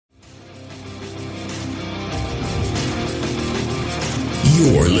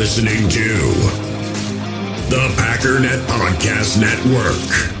You're listening to the Packernet Podcast Network.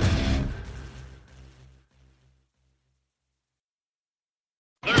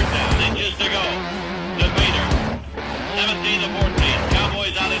 Third down, inches to go. DeVader, 17-14.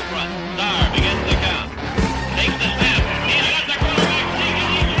 Cowboys out in front. Starr begins the count. Takes the snap. He's got the quarterback.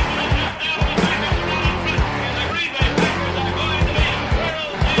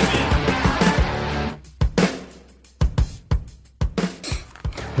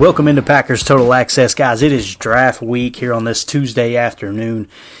 Welcome into Packers Total Access, guys. It is draft week here on this Tuesday afternoon,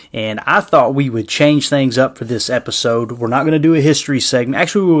 and I thought we would change things up for this episode. We're not going to do a history segment.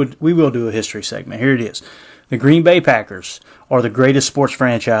 Actually, we will do a history segment. Here it is. The Green Bay Packers are the greatest sports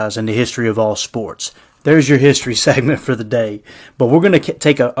franchise in the history of all sports. There's your history segment for the day. But we're going to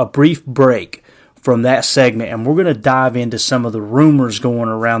take a brief break from that segment, and we're going to dive into some of the rumors going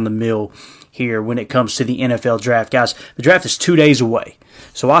around the mill here when it comes to the NFL draft. Guys, the draft is 2 days away.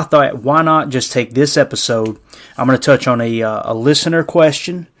 So I thought, why not just take this episode? I'm going to touch on a listener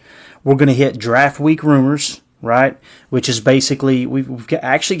question. We're going to hit draft week rumors, right? Which is basically, we've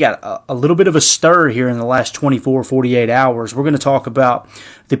actually got a little bit of a stir here in the last 24, 48 hours. We're going to talk about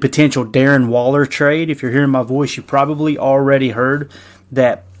the potential Darren Waller trade. If you're hearing my voice, you probably already heard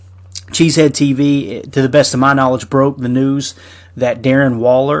that Cheesehead TV, to the best of my knowledge, broke the news that Darren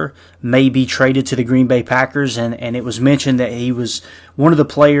Waller may be traded to the Green Bay Packers, and it was mentioned that he was one of the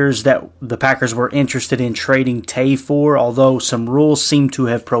players that the Packers were interested in trading Tay for, although some rules seem to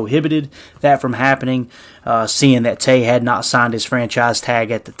have prohibited that from happening, seeing that Tay had not signed his franchise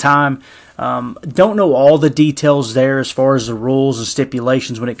tag at the time. Don't know all the details there as far as the rules and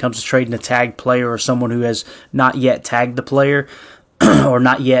stipulations when it comes to trading a tagged player or someone who has not yet tagged the player, or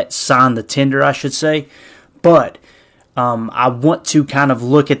not yet signed the tender, I should say. But I want to kind of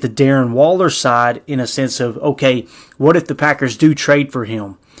look at the Darren Waller side in a sense of, okay, what if the Packers do trade for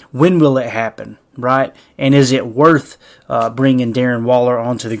him? When will it happen, right? And is it worth bringing Darren Waller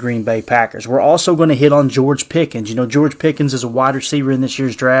onto the Green Bay Packers? We're also going to hit on George Pickens. You know, George Pickens is a wide receiver in this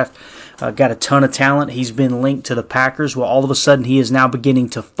year's draft. Got a ton of talent. He's been linked to the Packers. Well, all of a sudden, he is now beginning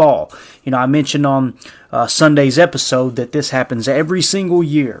to fall. You know, I mentioned on Sunday's episode that this happens every single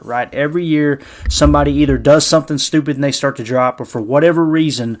year, right? Every year, somebody either does something stupid and they start to drop, or for whatever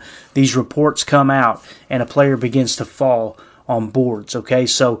reason, these reports come out and a player begins to fall on boards, okay?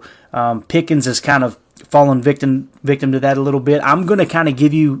 So Pickens has kind of fallen victim to that a little bit. I'm going to kind of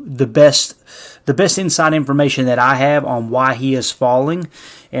give you the best inside information that I have on why he is falling,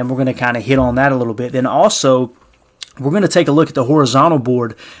 and we're going to kind of hit on that a little bit. Then also, we're going to take a look at the horizontal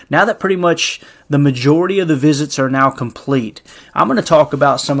board. Now that pretty much the majority of the visits are now complete, I'm going to talk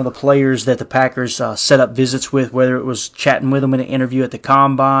about some of the players that the Packers set up visits with, whether it was chatting with them in an interview at the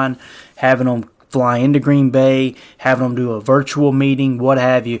Combine, having them fly into Green Bay, having them do a virtual meeting, what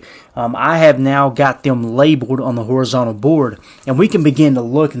have you. I have now got them labeled on the horizontal board, and we can begin to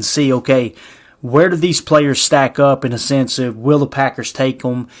look and see, okay, where do these players stack up in a sense of will the Packers take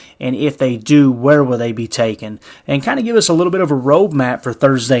them, and if they do, where will they be taken? And kind of give us a little bit of a roadmap for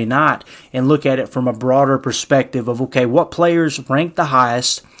Thursday night and look at it from a broader perspective of, okay, what players rank the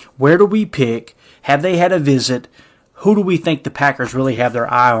highest, where do we pick, have they had a visit, who do we think the Packers really have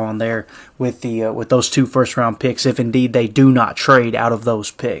their eye on there with those 2 first-round picks, if indeed they do not trade out of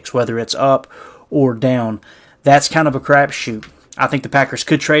those picks, whether it's up or down? That's kind of a crapshoot. I think the Packers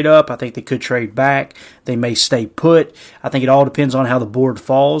could trade up. I think they could trade back. They may stay put. I think it all depends on how the board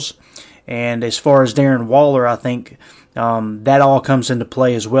falls. And as far as Darren Waller, I think that all comes into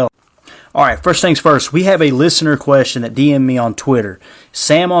play as well. All right, first things first, we have a listener question that DM'd me on Twitter.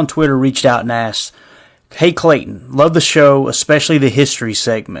 Sam on Twitter reached out and asked, "Hey Clayton, love the show, especially the history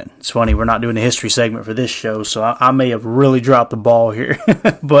segment." It's funny, we're not doing a history segment for this show, so I may have really dropped the ball here.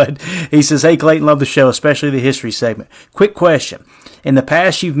 But he says, "Hey Clayton, love the show, especially the history segment. Quick question. In the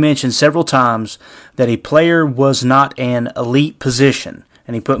past, you've mentioned several times that a player was not an elite position."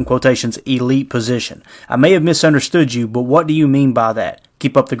 And he put in quotations, elite position. "I may have misunderstood you, but what do you mean by that?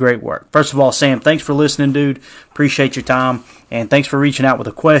 Keep up the great work." First of all, Sam, thanks for listening, dude. Appreciate your time. And thanks for reaching out with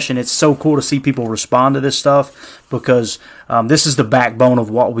a question. It's so cool to see people respond to this stuff because this is the backbone of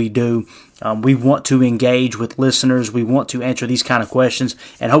what we do. We want to engage with listeners. We want to answer these kind of questions.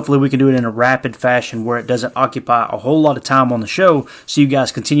 And hopefully we can do it in a rapid fashion where it doesn't occupy a whole lot of time on the show so you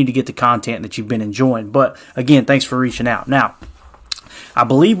guys continue to get the content that you've been enjoying. But again, thanks for reaching out. Now, I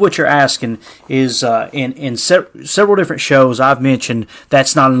believe what you're asking is in several different shows I've mentioned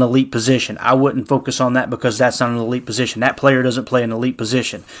that's not an elite position. I wouldn't focus on that because that's not an elite position. That player doesn't play an elite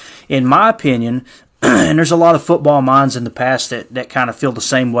position. In my opinion, and there's a lot of football minds in the past that kind of feel the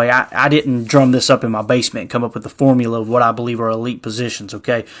same way. I didn't drum this up in my basement and come up with the formula of what I believe are elite positions,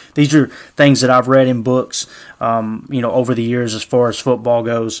 okay? These are things that I've read in books, over the years as far as football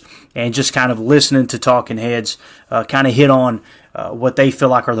goes, and just kind of listening to talking heads kind of hit on what they feel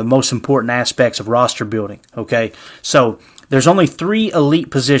like are the most important aspects of roster building, okay? So there's only 3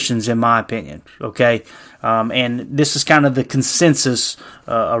 elite positions in my opinion, okay? And this is kind of the consensus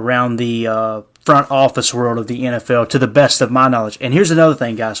around the front office world of the NFL to the best of my knowledge. And here's another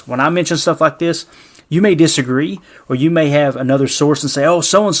thing, guys. When I mention stuff like this, you may disagree, or you may have another source and say, oh,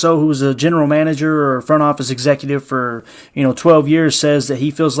 so-and-so who was a general manager or front office executive for 12 years says that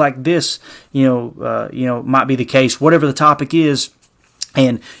he feels like this might be the case, whatever the topic is,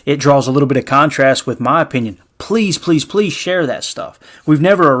 and it draws a little bit of contrast with my opinion. Please, please, please share that stuff. We've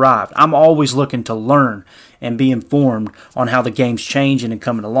never arrived. I'm always looking to learn and be informed on how the game's changing and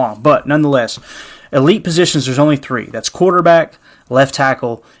coming along. But nonetheless, elite positions, there's only 3. That's quarterback, left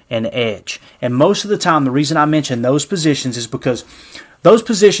tackle, and edge. And most of the time, the reason I mention those positions is because those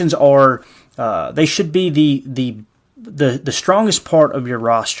positions are, they should be the strongest part of your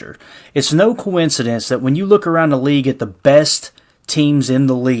roster. It's no coincidence that when you look around the league at the best teams in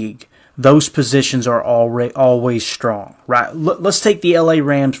the league, those positions are always strong, right? Let's take the LA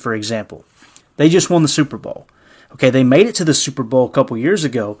Rams, for example. They just won the Super Bowl. Okay, they made it to the Super Bowl a couple years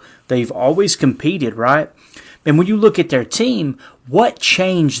ago. They've always competed, right? And when you look at their team, what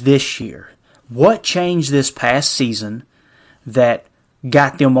changed this year? What changed this past season that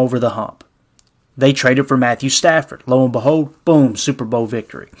got them over the hump? They traded for Matthew Stafford. Lo and behold, boom, Super Bowl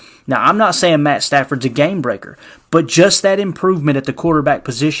victory. Now, I'm not saying Matt Stafford's a game breaker, but just that improvement at the quarterback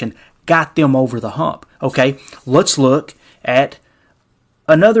position got them over the hump. Okay, let's look at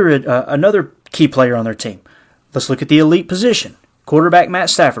another key player on their team. Let's look at the elite position. Quarterback Matt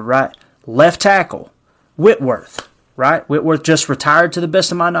Stafford, right? Left tackle Whitworth, right? Whitworth just retired to the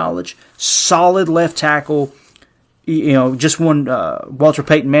best of my knowledge. Solid left tackle. Just won Walter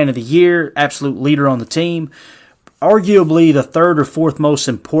Payton Man of the Year, absolute leader on the team. Arguably the 3rd or 4th most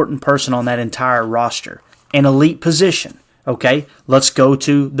important person on that entire roster. An elite position. Okay, let's go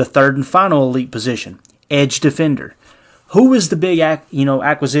to the 3rd and final elite position, edge defender. Who is the big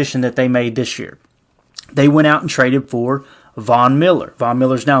acquisition that they made this year? They went out and traded for Von Miller. Von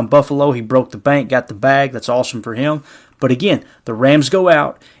Miller's now in Buffalo. He broke the bank, got the bag. That's awesome for him. But again, the Rams go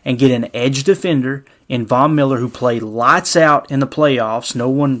out and get an edge defender in Von Miller who played lights out in the playoffs. No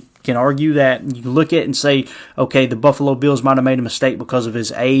one can argue that. You can look at it and say, okay, the Buffalo Bills might have made a mistake because of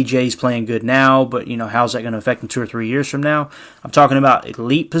his age. He's playing good now, but how's that going to affect him 2 or 3 years from now? I'm talking about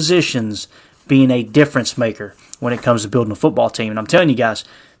elite positions being a difference maker when it comes to building a football team. And I'm telling you guys,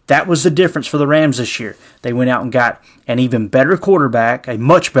 that was the difference for the Rams this year. They went out and got an even better quarterback, a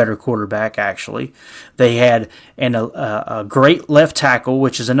much better quarterback, actually. They had a great left tackle,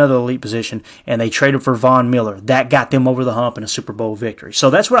 which is another elite position, and they traded for Von Miller. That got them over the hump in a Super Bowl victory. So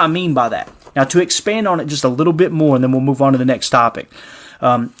that's what I mean by that. Now, to expand on it just a little bit more, and then we'll move on to the next topic,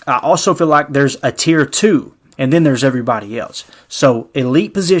 I also feel like there's a tier 2, and then there's everybody else. So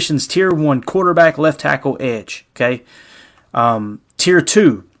elite positions, tier 1, quarterback, left tackle, edge, okay? Tier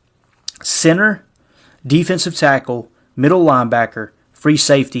 2, center, defensive tackle, middle linebacker, free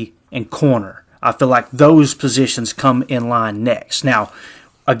safety, and corner. I feel like those positions come in line next. Now,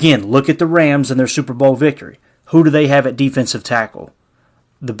 again, look at the Rams and their Super Bowl victory. Who do they have at defensive tackle?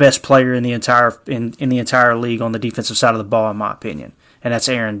 The best player in the entire league on the defensive side of the ball, in my opinion, and that's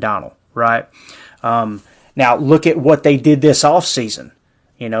Aaron Donald, right? Now, look at what they did this offseason.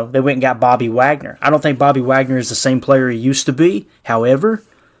 They went and got Bobby Wagner. I don't think Bobby Wagner is the same player he used to be. However,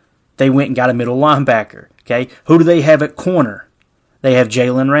 they went and got a middle linebacker. Okay, who do they have at corner? They have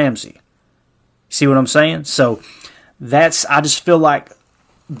Jalen Ramsey. See what I'm saying? So I just feel like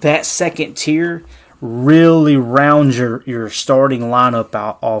that second tier really rounds your starting lineup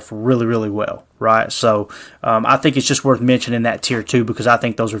off really, really well, right? So I think it's just worth mentioning that tier 2 because I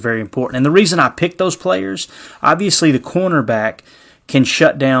think those are very important. And the reason I picked those players, obviously the cornerback can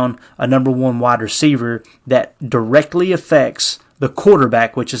shut down a number 1 wide receiver that directly affects the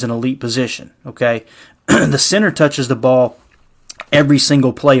quarterback, which is an elite position, okay? The center touches the ball every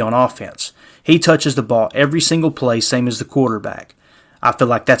single play on offense. He touches the ball every single play, same as the quarterback. I feel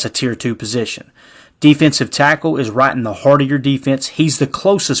like that's a tier 2 position. Defensive tackle is right in the heart of your defense. He's the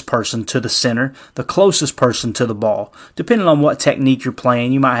closest person to the center, the closest person to the ball. Depending on what technique you're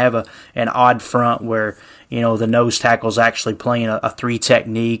playing, you might have an odd front where the nose tackle's actually playing a 3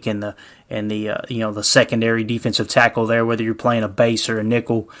 technique and and the secondary defensive tackle there, whether you're playing a base or a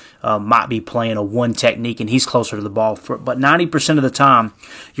nickel, might be playing a one technique, and he's closer to the ball. But 90% of the time,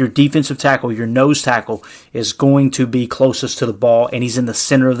 your defensive tackle, your nose tackle, is going to be closest to the ball, and he's in the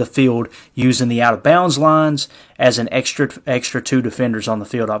center of the field using the out of bounds lines as an extra two defenders on the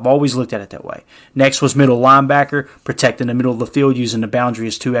field. I've always looked at it that way. Next was middle linebacker, protecting the middle of the field using the boundary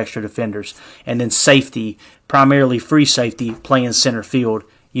as two extra defenders. And then safety, primarily free safety, playing center field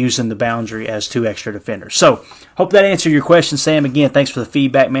using the boundary as two extra defenders. So, hope that answered your question, Sam. Again, thanks for the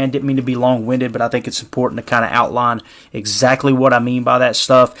feedback, man. Didn't mean to be long-winded, but I think it's important to kind of outline exactly what I mean by that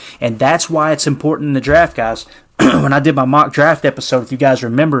stuff. And that's why it's important in the draft, guys. When I did my mock draft episode, if you guys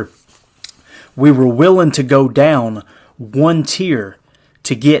remember, we were willing to go down one tier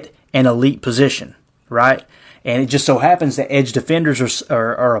to get an elite position, right? And it just so happens that edge defenders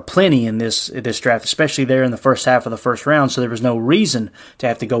are aplenty in this draft, especially there in the first half of the first round, so there was no reason to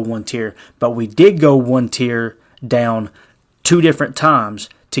have to go one tier. But we did go one tier down two different times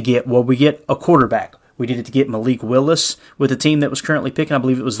to get, we get a quarterback. We did it to get Malik Willis with the team that was currently picking. I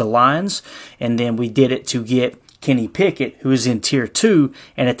believe it was the Lions. And then we did it to get Kenny Pickett, who is in Tier 2,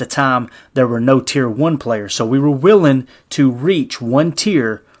 and at the time there were no Tier 1 players. So we were willing to reach one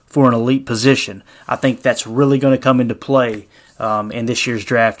tier for an elite position. I think that's really going to come into play in this year's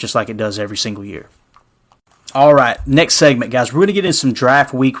draft, just like it does every single year. All right, next segment, guys. We're going to get into some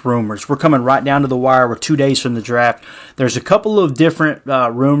draft week rumors. We're coming right down to the wire. We're 2 days from the draft. There's a couple of different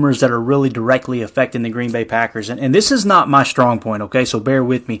rumors that are really directly affecting the Green Bay Packers. And this is not my strong point, okay? So bear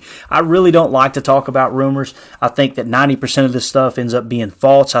with me. I really don't like to talk about rumors. I think that 90% of this stuff ends up being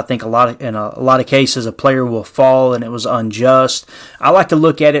false. I think in a lot of cases a player will fall and it was unjust. I like to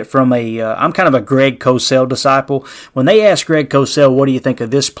look at it from I'm kind of a Greg Cosell disciple. When they ask Greg Cosell, what do you think of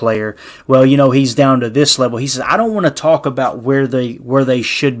this player? Well, he's down to this level. He says, I don't want to talk about where they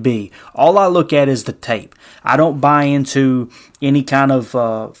should be. All I look at is the tape. I don't buy into any kind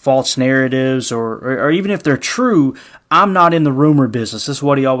of false narratives, or even if they're true, I'm not in the rumor business. This is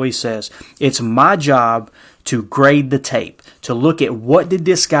what he always says. It's my job to grade the tape, to look at what did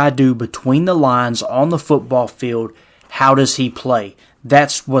this guy do between the lines on the football field. How does he play?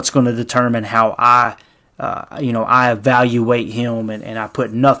 That's what's going to determine how I evaluate him, and I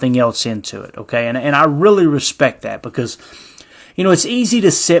put nothing else into it, okay? And I really respect that because, it's easy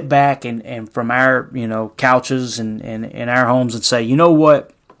to sit back and from our, couches and in our homes and say, you know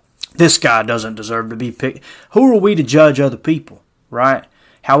what, this guy doesn't deserve to be picked. Who are we to judge other people, right?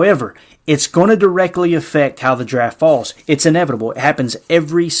 However, it's going to directly affect how the draft falls. It's inevitable. It happens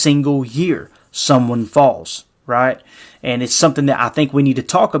every single year. Someone falls, right? And it's something that I think we need to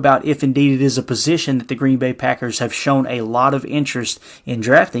talk about if indeed it is a position that the Green Bay Packers have shown a lot of interest in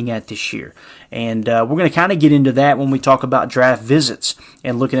drafting at this year. And we're going to kind of get into that when we talk about draft visits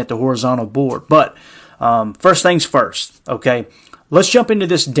and looking at the horizontal board. But first things first, okay? Let's jump into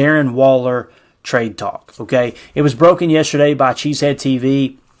this Darren Waller trade talk, okay? It was broken yesterday by Cheesehead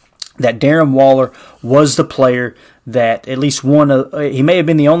TV that Darren Waller was the player that at least he may have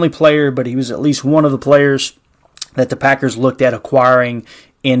been the only player, but he was at least one of the players that the Packers looked at acquiring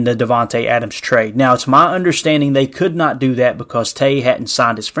in the Davante Adams trade. Now, it's my understanding they could not do that because Tay hadn't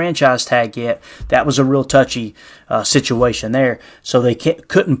signed his franchise tag yet. That was a real touchy situation there, so they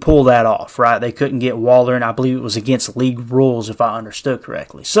couldn't pull that off, right? They couldn't get Waller, and I believe it was against league rules, if I understood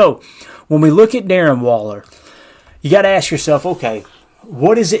correctly. So, when we look at Darren Waller, you got to ask yourself, okay,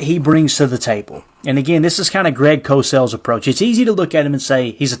 what is it he brings to the table? And again, this is kind of Greg Cosell's approach. It's easy to look at him and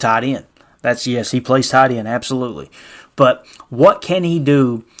say he's a tight end. Yes, he plays tight end, absolutely. But what can he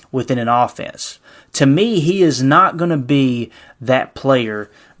do within an offense? To me, he is not going to be that player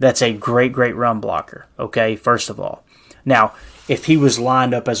that's a great run blocker, okay, first of all. Now, if he was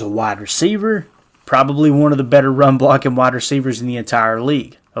lined up as a wide receiver, probably one of the better run blocking wide receivers in the entire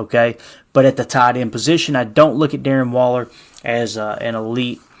league, okay? But at the tight end position, I don't look at Darren Waller as an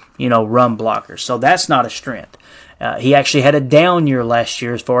elite, run blocker. So that's not a strength. He actually had a down year last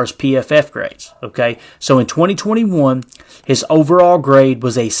year as far as PFF grades, okay? So in 2021, his overall grade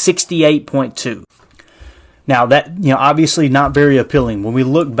was a 68.2. Now that, obviously not very appealing. When we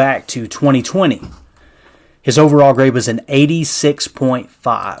look back to 2020, his overall grade was an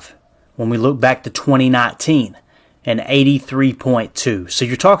 86.5. When we look back to 2019, an 83.2. So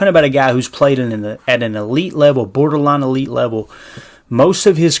you're talking about a guy who's played at an elite level, borderline elite level, most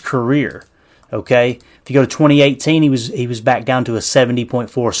of his career, okay? If you go to 2018, he was back down to a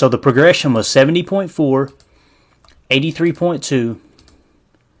 70.4. So the progression was 70.4, 83.2,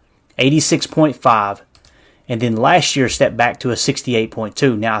 86.5, and then last year stepped back to a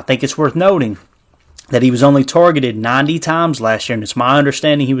 68.2. Now, I think it's worth noting that he was only targeted 90 times last year, and it's my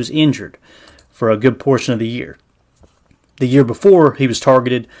understanding he was injured for a good portion of the year. The year before, he was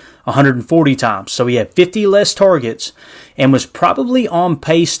targeted 140 times. So he had 50 less targets and was probably on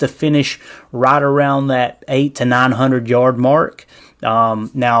pace to finish right around that 800 to 900 yard mark.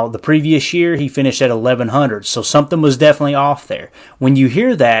 Now, the previous year, he finished at 1,100, so something was definitely off there. When you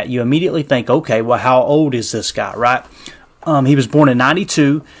hear that, you immediately think, okay, well, how old is this guy, right? He was born in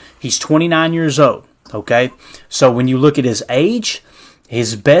 92. He's 29 years old, okay? So when you look at his age,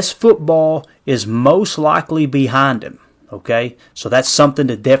 his best football is most likely behind him. Okay, so that's something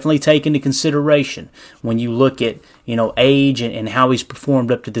to definitely take into consideration when you look at, age and how he's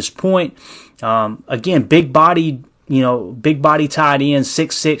performed up to this point. Again, big body tight end,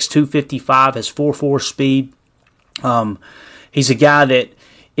 6'6", 255, has 4.4 speed. He's a guy that,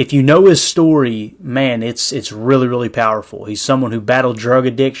 if you know his story, man, it's really, really powerful. He's someone who battled drug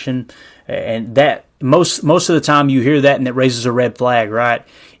addiction, and that most of the time you hear that and it raises a red flag, right?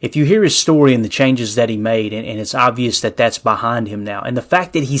 If you hear his story and the changes that he made, and it's obvious that that's behind him now, and the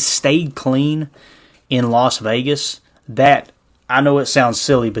fact that he stayed clean in Las Vegas, that, I know it sounds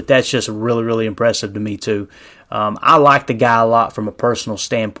silly, but that's just really, really impressive to me too. I like the guy a lot from a personal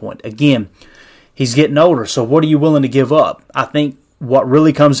standpoint. Again, he's getting older, so what are you willing to give up? I think what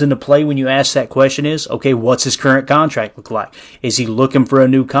really comes into play when you ask that question is, okay, what's his current contract look like? Is he looking for a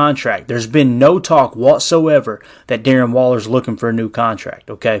new contract? There's been no talk whatsoever that Darren Waller's looking for a new contract,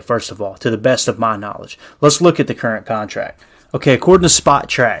 okay, first of all, to the best of my knowledge. Let's look at the current contract. Okay, according to Spot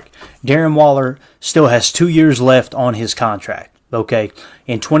Track, Darren Waller still has 2 years left on his contract, okay?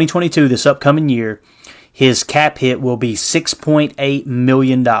 In 2022, this upcoming year, his cap hit will be $6.8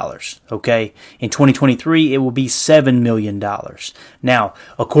 million, okay? In 2023, it will be $7 million. Now,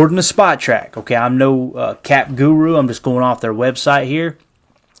 according to Spot Track, okay, I'm no cap guru, I'm just going off their website here,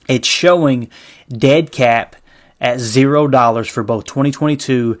 it's showing dead cap at $0 for both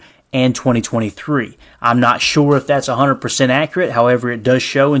 2022 and 2023. I'm not sure if that's 100% accurate. However, it does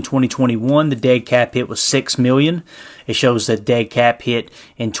show in 2021 the dead cap hit was $6 million. It shows the dead cap hit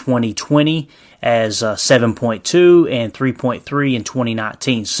in 2020 as 7.2 and 3.3 in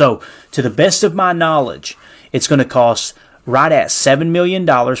 2019. So, to the best of my knowledge, it's going to cost right at $7 million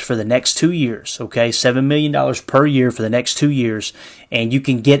for the next 2 years, okay? $7 million per year for the next 2 years, and you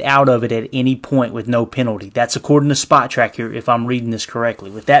can get out of it at any point with no penalty. That's according to Spot Track here, if I'm reading this correctly.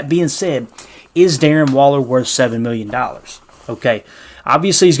 With that being said, is Darren Waller worth $7 million? Okay,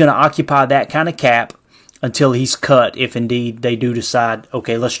 obviously he's going to occupy that kind of cap until he's cut, if indeed they do decide,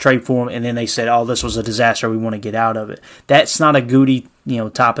 okay, let's trade for him, and then they said, oh, this was a disaster, we want to get out of it. That's not a Goody,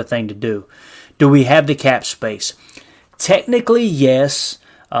 type of thing to do. Do we have the cap space? Technically, yes.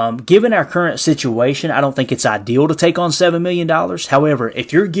 Given our current situation, I don't think it's ideal to take on $7 million. However,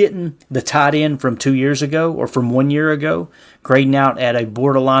 if you're getting the tight end from 2 years ago or from 1 year ago, grading out at a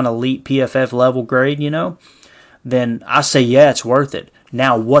borderline elite PFF level grade, then I say, yeah, it's worth it.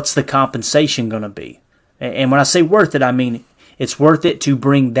 Now, what's the compensation going to be? And when I say worth it, I mean it's worth it to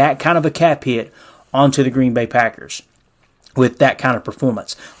bring that kind of a cap hit onto the Green Bay Packers with that kind of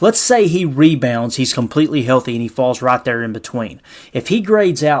performance. Let's say he rebounds, he's completely healthy, and he falls right there in between. If he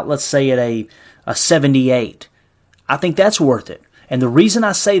grades out, let's say at a 78, I think that's worth it. And the reason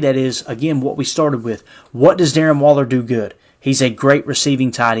I say that is, again, what we started with. What does Darren Waller do good? He's a great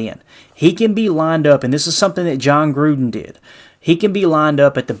receiving tight end. He can be lined up, and this is something that John Gruden did. He can be lined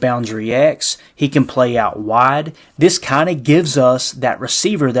up at the boundary X. He can play out wide. This kind of gives us that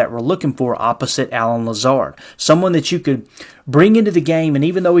receiver that we're looking for opposite Allen Lazard. Someone that you could bring into the game, and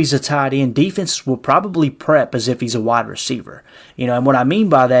even though he's a tight end, defense will probably prep as if he's a wide receiver. And what I mean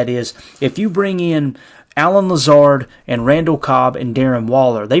by that is if you bring in Allen Lazard and Randall Cobb and Darren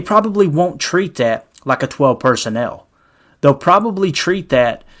Waller, they probably won't treat that like a 12 personnel. They'll probably treat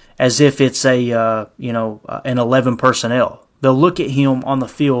that as if it's an 11 personnel. They'll look at him on the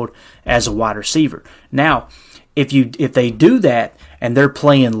field as a wide receiver. Now, if they do that and they're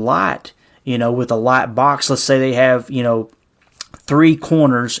playing light, with a light box, let's say they have, 3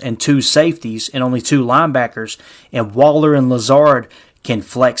 corners and 2 safeties and only 2 linebackers, and Waller and Lazard can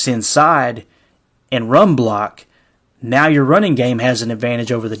flex inside and run block, now your running game has an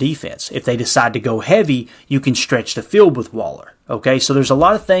advantage over the defense. If they decide to go heavy, you can stretch the field with Waller. Okay, so there's a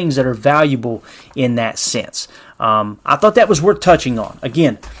lot of things that are valuable in that sense. I thought that was worth touching on.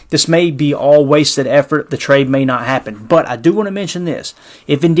 Again, this may be all wasted effort. The trade may not happen. But I do want to mention this.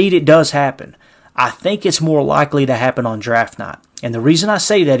 If indeed it does happen, I think it's more likely to happen on draft night. And the reason I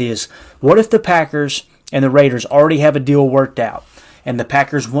say that is, what if the Packers and the Raiders already have a deal worked out, and the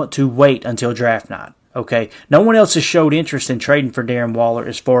Packers want to wait until draft night? Okay, no one else has showed interest in trading for Darren Waller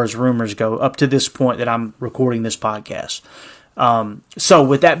as far as rumors go up to this point that I'm recording this podcast. So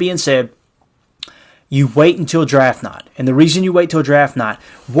with that being said, you wait until draft night. And the reason you wait till draft night,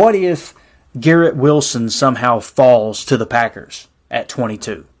 what if Garrett Wilson somehow falls to the Packers at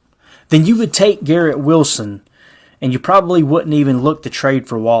 22? Then you would take Garrett Wilson and you probably wouldn't even look to trade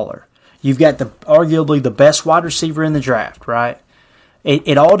for Waller. You've got arguably the best wide receiver in the draft, right?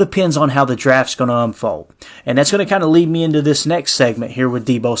 It all depends on how the draft's going to unfold. And that's going to kind of lead me into this next segment here with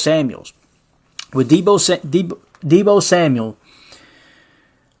Deebo Samuels. With Deebo Samuel,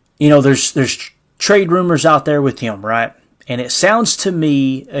 there's trade rumors out there with him, right? And it sounds to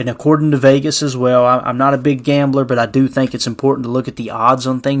me, and according to Vegas as well, I'm not a big gambler, but I do think it's important to look at the odds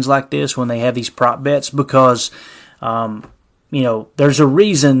on things like this when they have these prop bets because, there's a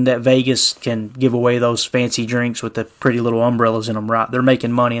reason that Vegas can give away those fancy drinks with the pretty little umbrellas in them, right? They're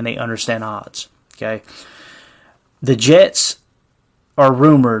making money and they understand odds, okay? The Jets are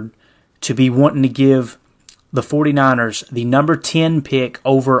rumored to be wanting to give the 49ers the number 10 pick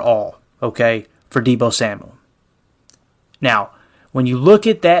overall, okay, for Deebo Samuel. Now, when you look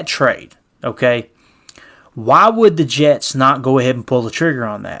at that trade, okay, why would the Jets not go ahead and pull the trigger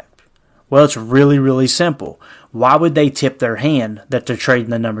on that? Well, it's really, really simple. Why would they tip their hand that they're trading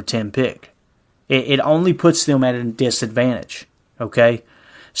the number 10 pick? It only puts them at a disadvantage, okay?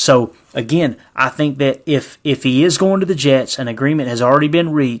 So, again, I think that if he is going to the Jets, an agreement has already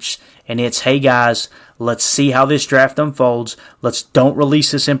been reached, and it's, hey, guys, let's see how this draft unfolds. Don't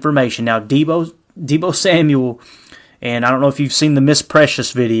release this information. Now, Deebo Samuel, and I don't know if you've seen the Miss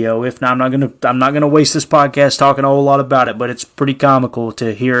Precious video. If not, I'm not gonna waste this podcast talking a whole lot about it, but it's pretty comical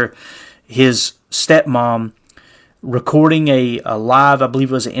to hear his stepmom recording a live, I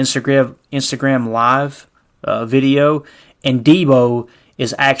believe it was an Instagram live video, and Deebo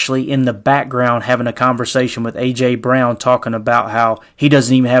is actually in the background having a conversation with A.J. Brown talking about how he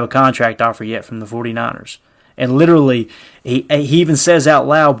doesn't even have a contract offer yet from the 49ers. And literally, he even says out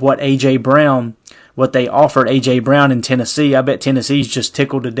loud what they offered A.J. Brown in Tennessee. I bet Tennessee's just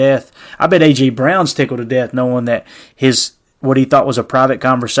tickled to death. I bet A.J. Brown's tickled to death knowing that what he thought was a private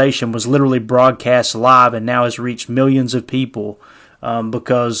conversation was literally broadcast live and now has reached millions of people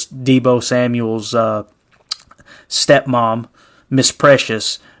because Deebo Samuel's stepmom, Miss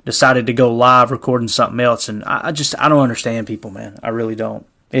Precious, decided to go live recording something else. And I don't understand people, man. I really don't.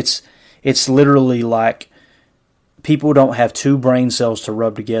 It's literally like people don't have two brain cells to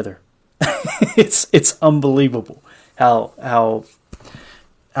rub together. It's unbelievable how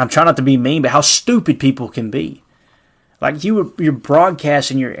I'm trying not to be mean, but how stupid people can be. Like you're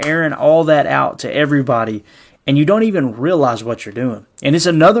broadcasting, you're airing all that out to everybody, and you don't even realize what you're doing. And it's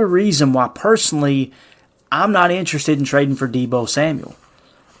another reason why personally I'm not interested in trading for Deebo Samuel.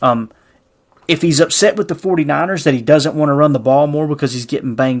 If he's upset with the 49ers that he doesn't want to run the ball more because he's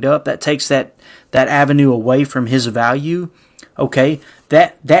getting banged up, that takes that avenue away from his value. Okay,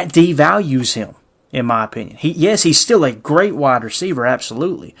 that devalues him, in my opinion. He's still a great wide receiver,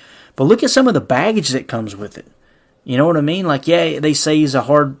 absolutely. But look at some of the baggage that comes with it. You know what I mean? Like, yeah, they say he's a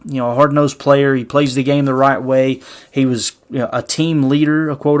hard-nosed player. He plays the game the right way. He was a team leader,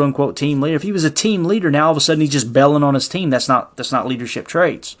 a quote-unquote team leader. If he was a team leader, now all of a sudden he's just belling on his team. That's not leadership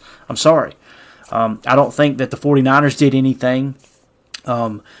traits. I'm sorry. I don't think that the 49ers did anything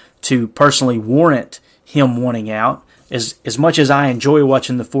to personally warrant him wanting out. As much as I enjoy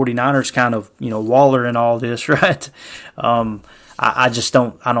watching the 49ers kind of, Waller and all this, right? I just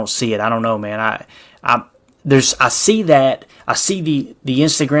don't see it. I don't know, man. I see that. I see the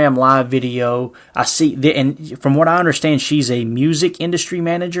Instagram live video. And from what I understand, she's a music industry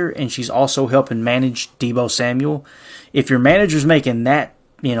manager, and she's also helping manage Deebo Samuel. If your manager's making that,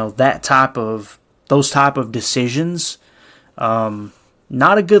 those type of decisions,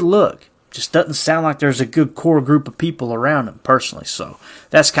 not a good look. Just doesn't sound like there's a good core group of people around him, personally. So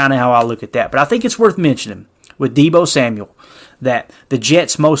that's kind of how I look at that. But I think it's worth mentioning with Deebo Samuel that the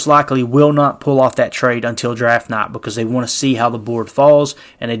Jets most likely will not pull off that trade until draft night because they want to see how the board falls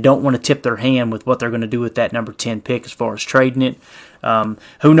and they don't want to tip their hand with what they're going to do with that number 10 pick as far as trading it.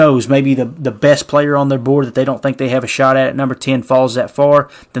 Who knows, maybe the best player on their board that they don't think they have a shot at number 10 falls that far,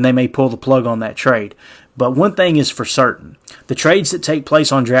 then they may pull the plug on that trade. But one thing is for certain, the trades that take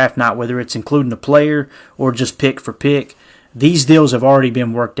place on draft night, whether it's including a player or just pick for pick, these deals have already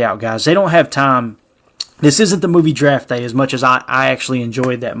been worked out, guys. They don't have time. This isn't the movie Draft Day as much as I actually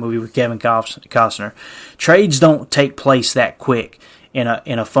enjoyed that movie with Kevin Costner. Trades don't take place that quick. in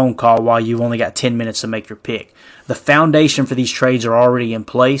a phone call while you've only got 10 minutes to make your pick. The foundation for these trades are already in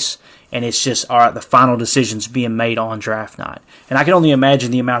place, and it's just the final decisions being made on draft night. And I can only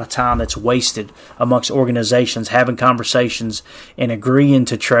imagine the amount of time that's wasted amongst organizations having conversations and agreeing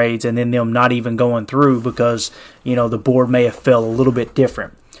to trades, and then them not even going through because the board may have felt a little bit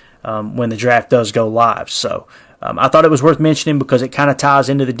different when the draft does go live. So I thought it was worth mentioning because it kind of ties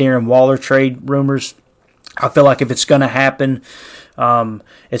into the Darren Waller trade rumors. I feel like if it's going to happen,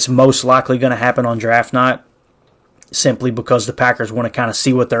 it's most likely going to happen on draft night, simply because the Packers want to kind of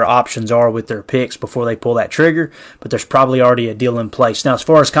see what their options are with their picks before they pull that trigger, but there's probably already a deal in place. Now, as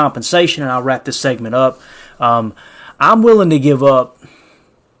far as compensation, and I'll wrap this segment up, I'm willing to give up,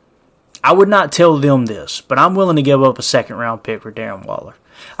 I would not tell them this, but I'm willing to give up a second-round pick for Darren Waller.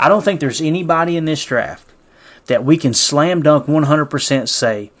 I don't think there's anybody in this draft that we can slam dunk 100%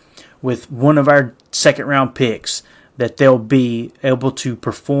 say with one of our second-round picks that they'll be able to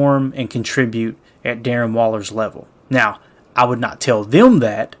perform and contribute at Darren Waller's level. Now, I would not tell them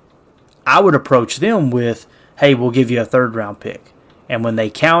that. I would approach them with, hey, we'll give you a third-round pick. And when they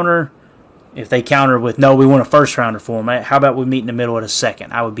counter, if they counter with, no, we want a first-rounder for him, how about we meet in the middle at a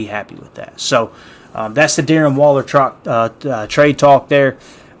second? I would be happy with that. So that's the Darren Waller trade talk there.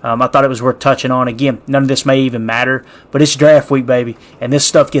 I thought it was worth touching on. Again, none of this may even matter, but it's draft week, baby, and this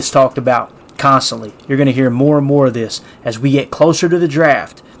stuff gets talked about constantly. You're going to hear more and more of this. As we get closer to the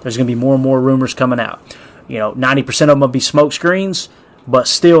draft, there's going to be more and more rumors coming out. 90% of them will be smoke screens, but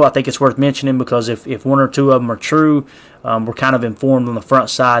still I think it's worth mentioning because if one or two of them are true, we're kind of informed on the front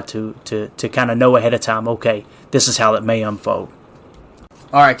side to kind of know ahead of time, okay, this is how it may unfold.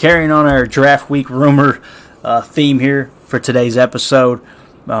 All right, carrying on our draft week rumor theme here for today's episode,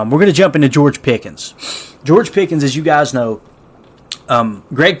 we're going to jump into George Pickens. George Pickens, as you guys know,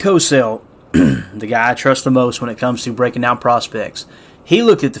 Greg Cosell, the guy I trust the most when it comes to breaking down prospects, he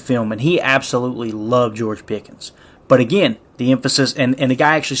looked at the film and he absolutely loved George Pickens. But again, the emphasis, and the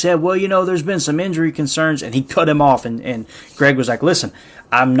guy actually said, well, there's been some injury concerns, and he cut him off, and Greg was like, listen,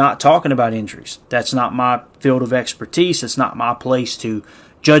 I'm not talking about injuries. That's not my field of expertise. It's not my place to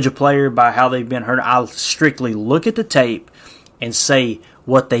judge a player by how they've been hurt. I'll strictly look at the tape and say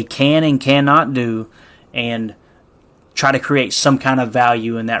what they can and cannot do, and try to create some kind of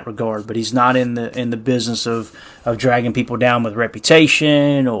value in that regard. But he's not in the business of dragging people down with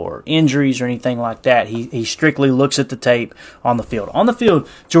reputation or injuries or anything like that. He strictly looks at the tape on the field. On the field,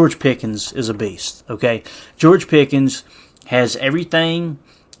 George Pickens is a beast, okay? George Pickens has everything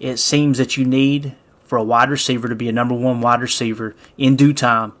it seems that you need for a wide receiver to be a number one wide receiver in due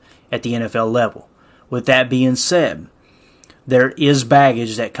time at the NFL level. With that being said, there is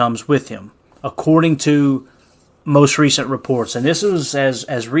baggage that comes with him. According to most recent reports, and this was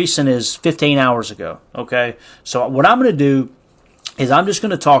as recent as 15 hours ago, okay? So what I'm going to do is I'm just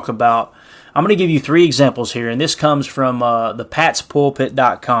going to talk about, I'm going to give you 3 examples here, and this comes from the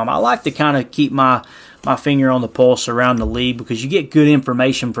patspulpit.com. I like to kind of keep my finger on the pulse around the league because you get good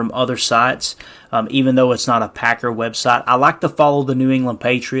information from other sites, even though it's not a Packer website. I like to follow the New England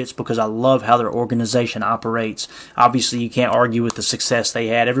Patriots because I love how their organization operates. Obviously, you can't argue with the success they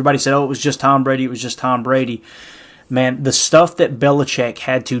had. Everybody said, it was just Tom Brady, it was just Tom Brady. Man, the stuff that Belichick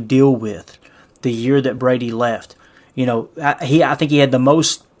had to deal with the year that Brady left, I think he had the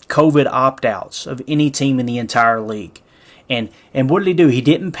most COVID opt-outs of any team in the entire league. And what did he do? He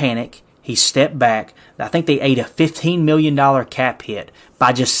didn't panic. He stepped back. I think they ate a $15 million cap hit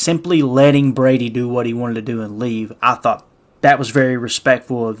by just simply letting Brady do what he wanted to do and leave. I thought that was very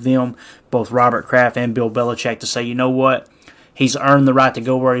respectful of them, both Robert Kraft and Bill Belichick, to say, you know what? He's earned the right to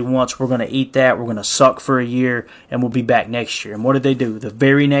go where he wants. We're going to eat that. We're going to suck for a year, and we'll be back next year. And what did they do? The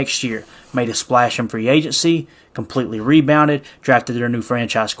very next year, made a splash in free agency, completely rebounded, drafted their new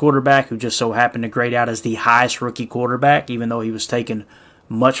franchise quarterback, who just so happened to grade out as the highest rookie quarterback, even though he was taken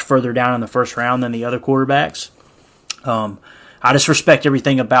much further down in the first round than the other quarterbacks. I just respect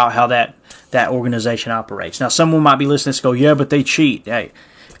everything about how that organization operates. Now, someone might be listening to go, yeah, but they cheat. Hey,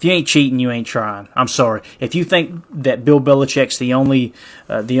 if you ain't cheating, you ain't trying. I'm sorry. If you think that Bill Belichick's the only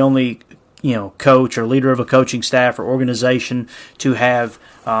coach or leader of a coaching staff or organization to have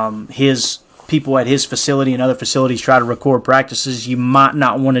his people at his facility and other facilities try to record practices, you might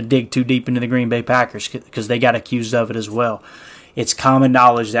not want to dig too deep into the Green Bay Packers because they got accused of it as well. It's common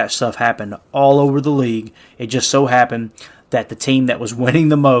knowledge that stuff happened all over the league. It just so happened that the team that was winning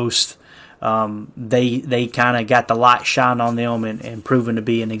the most, they kind of got the light shined on them and proven to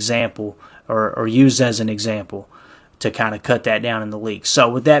be an example or used as an example to kind of cut that down in the league. So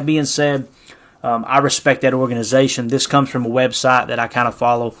with that being said, I respect that organization. This comes from a website that I kind of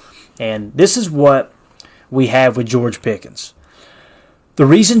follow, and this is what we have with George Pickens. The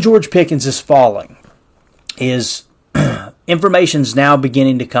reason George Pickens is falling is information's now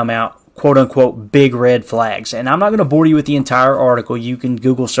beginning to come out, quote-unquote, big red flags. And I'm not going to bore you with the entire article. You can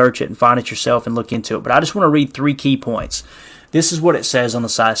Google search it and find it yourself and look into it. But I just want to read 3 key points. This is what it says on the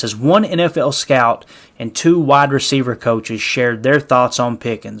side. It says, 1 NFL scout and 2 wide receiver coaches shared their thoughts on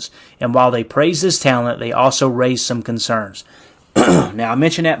Pickens. And while they praised his talent, they also raised some concerns. Now, I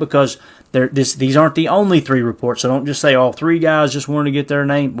mention that because these aren't the only 3 reports, so don't just say all 3 guys just wanted to get their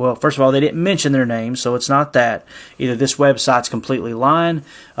name. Well, first of all, they didn't mention their names, so it's not that. Either this website's completely lying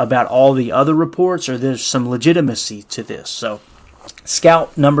about all the other reports, or there's some legitimacy to this. So,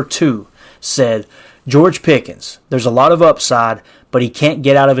 scout number 2 said, George Pickens, there's a lot of upside, but he can't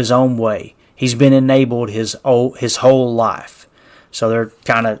get out of his own way. He's been enabled his whole life. So they're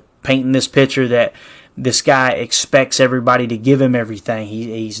kind of painting this picture that this guy expects everybody to give him everything.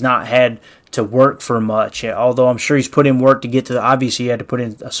 He's not had to work for much, although I'm sure he's put in work to get to obviously you had to put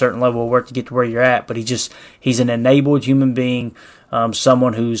in a certain level of work to get to where you're at, but he's an enabled human being,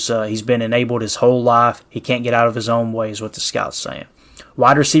 someone he's been enabled his whole life. He can't get out of his own way is what the scout's saying.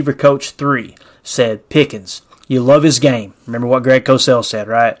 Wide receiver coach 3 said, Pickens, you love his game. Remember what Greg Cosell said,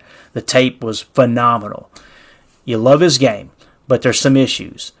 right? The tape was phenomenal. You love his game, but there's some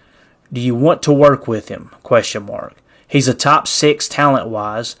issues. Do you want to work with him? ? He's a top 6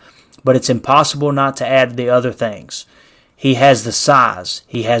 talent-wise, but it's impossible not to add the other things. He has the size.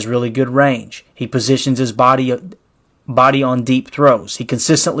 He has really good range. He positions his body on deep throws. He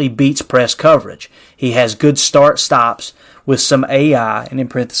consistently beats press coverage. He has good start-stops with some AI, and in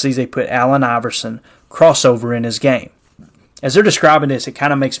parentheses they put Allen Iverson, crossover in his game. As they're describing this, it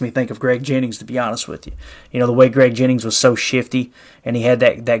kind of makes me think of Greg Jennings, to be honest with you. You know, the way Greg Jennings was so shifty, and he had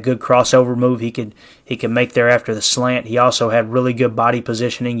that good crossover move he could make there after the slant. He also had really good body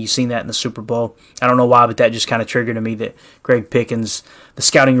positioning. You've seen that in the Super Bowl. I don't know why, but that just kind of triggered to me that Greg Pickens, the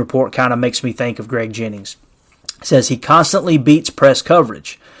scouting report kind of makes me think of Greg Jennings. It says he constantly beats press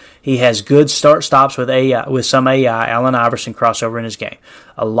coverage. He has good start-stops with some AI, Allen Iverson crossover in his game.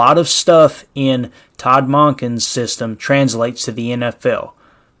 A lot of stuff in Todd Monken's system translates to the NFL,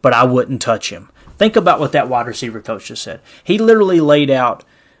 but I wouldn't touch him. Think about what that wide receiver coach just said. He literally laid out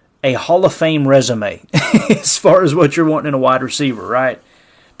a Hall of Fame resume as far as what you're wanting in a wide receiver, right?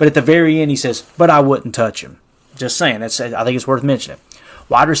 But at the very end, he says, but I wouldn't touch him. Just saying. I think it's worth mentioning.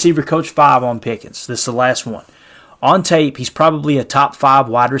 Wide receiver coach 5 on Pickens. This is the last one. On tape, he's probably a top 5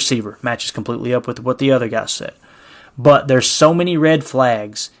 wide receiver. Matches completely up with what the other guy said. But there's so many red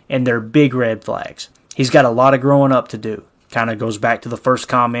flags, and they're big red flags. He's got a lot of growing up to do. Kind of goes back to the first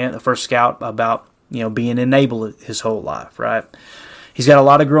comment, the first scout about being enabled his whole life, right? He's got a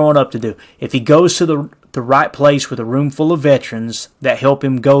lot of growing up to do. If he goes to the right place with a room full of veterans that help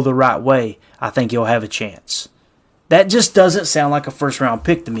him go the right way, I think he'll have a chance. That just doesn't sound like a first-round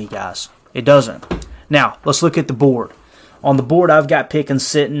pick to me, guys. It doesn't. Now, let's look at the board. On the board, I've got Pickens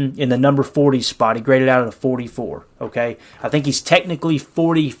sitting in the number 40 spot. He graded out at a 44, okay? I think he's technically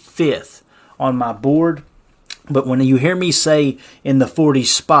 45th on my board. But when you hear me say in the 40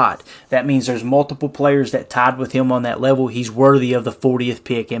 spot, that means there's multiple players that tied with him on that level. He's worthy of the 40th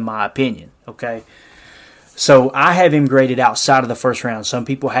pick, in my opinion, okay? So I have him graded outside of the first round. Some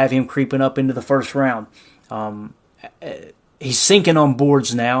people have him creeping up into the first round. He's sinking on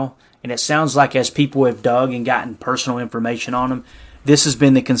boards now. And it sounds like as people have dug and gotten personal information on him, this has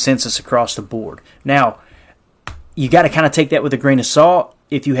been the consensus across the board. Now, you got to kind of take that with a grain of salt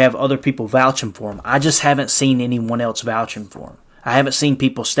if you have other people vouching for him. I just haven't seen anyone else vouching for him. I haven't seen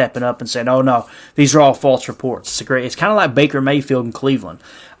people stepping up and saying, oh, no, these are all false reports. It's kind of like Baker Mayfield in Cleveland.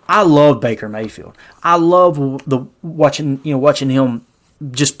 I love Baker Mayfield. I love watching him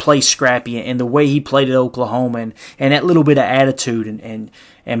just play scrappy, and the way he played at Oklahoma, and that little bit of attitude,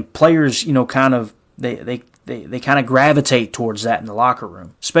 and players, kind of they kind of gravitate towards that in the locker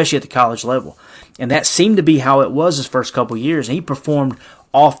room, especially at the college level. And that seemed to be how it was his first couple of years. And he performed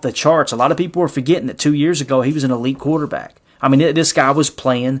off the charts. A lot of people are forgetting that 2 years ago he was an elite quarterback. I mean, this guy was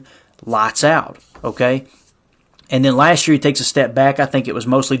playing lights out, okay? And then last year he takes a step back. I think it was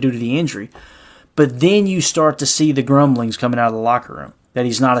mostly due to the injury. But then you start to see the grumblings coming out of the locker room that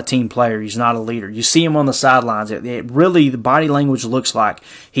he's not a team player, he's not a leader. You see him on the sidelines. It really, the body language looks like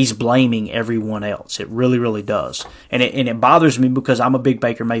he's blaming everyone else. It really, really does. And it bothers me because I'm a big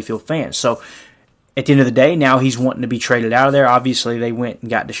Baker Mayfield fan. So at the end of the day, now he's wanting to be traded out of there. Obviously, they went and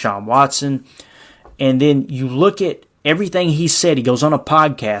got Deshaun Watson. And then you look at everything he said. He goes on a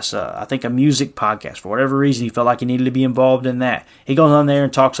podcast, I think a music podcast. For whatever reason, he felt like he needed to be involved in that. He goes on there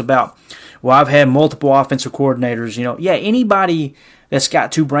and talks about, well, I've had multiple offensive coordinators. Yeah, anybody that's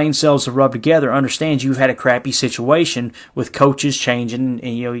got two brain cells to rub together understands you've had a crappy situation with coaches changing,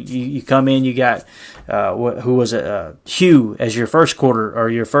 and you come in, you got who was it, Hugh as your first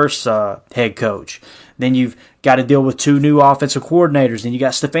head coach. Then you've got to deal with two new offensive coordinators. Then you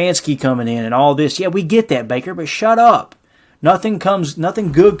got Stefanski coming in and all this. Yeah, we get that, Baker, but shut up. Nothing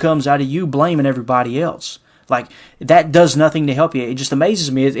good comes out of you blaming everybody else. Like, that does nothing to help you. It just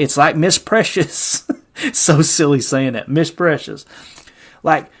amazes me. It's like Miss Precious. So silly saying that. Miss Precious.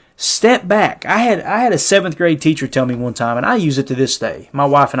 Like, step back. I had a 7th grade teacher tell me one time, and I use it to this day. My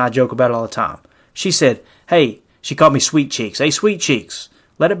wife and I joke about it all the time. She said, hey, she called me Sweet Cheeks. Hey, Sweet Cheeks,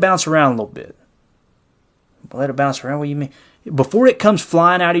 let it bounce around a little bit. Let it bounce around? What do you mean? Before it comes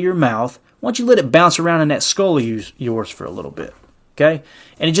flying out of your mouth, why don't you let it bounce around in that skull of yours for a little bit? Okay?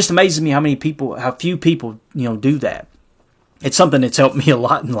 And it just amazes me how few people, do that. It's something that's helped me a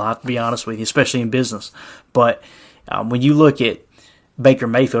lot in life, to be honest with you, especially in business. But when you look at Baker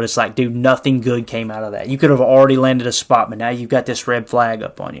Mayfield, it's like, dude, nothing good came out of that. You could have already landed a spot, but now you've got this red flag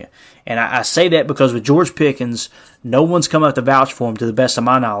up on you. And I say that because with George Pickens, no one's come up to vouch for him to the best of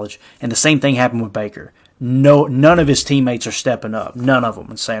my knowledge. And the same thing happened with Baker. None of his teammates are stepping up. None of them.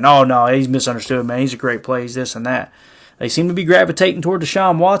 And saying, oh, no, he's misunderstood, man. He's a great player. He's this and that. They seem to be gravitating toward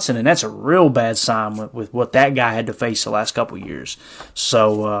Deshaun Watson, and that's a real bad sign with what that guy had to face the last couple of years.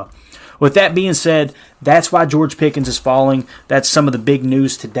 So, with that being said, that's why George Pickens is falling. That's some of the big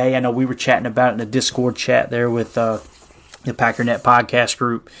news today. I know we were chatting about it in the Discord chat there with the Packernet podcast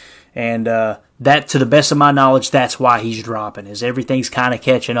group. And that, to the best of my knowledge, that's why he's dropping, is everything's kind of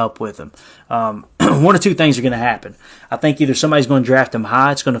catching up with him. One or two things are going to happen. I think either somebody's going to draft him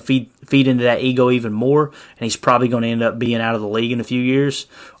high, it's going to feed into that ego even more, and he's probably going to end up being out of the league in a few years.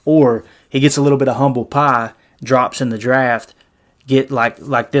 Or he gets a little bit of humble pie, drops in the draft, get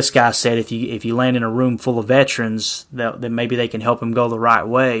like this guy said, if you land in a room full of veterans, then maybe they can help him go the right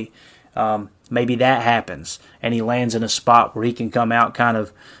way. Maybe that happens, and he lands in a spot where he can come out kind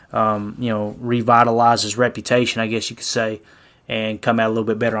of, revitalize his reputation, I guess you could say, and come out a little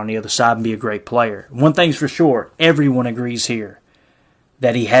bit better on the other side and be a great player. One thing's for sure, everyone agrees here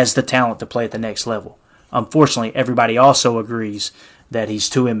that he has the talent to play at the next level. Unfortunately, everybody also agrees that he's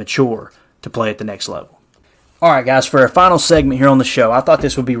too immature to play at the next level. All right, guys, for our final segment here on the show, I thought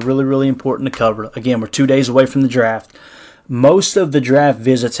this would be really, really important to cover. Again, we're 2 days away from the draft. Most of the draft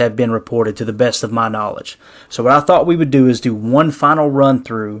visits have been reported to the best of my knowledge. So what I thought we would do is do one final run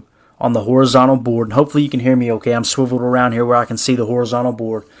through on the horizontal board. And hopefully you can hear me okay. I'm swiveled around here where I can see the horizontal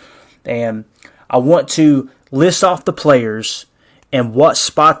board. And I want to list off the players and what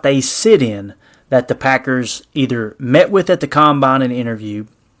spot they sit in that the Packers either met with at the Combine and interviewed,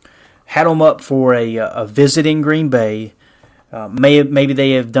 had them up for a visit in Green Bay, maybe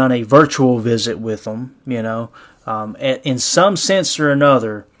they have done a virtual visit with them, in some sense or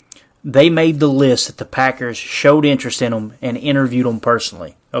another, they made the list that the Packers showed interest in them and interviewed them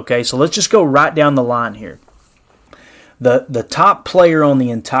personally. Okay, so let's just go right down the line here. The top player on the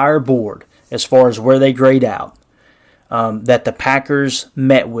entire board, as far as where they grade out, that the Packers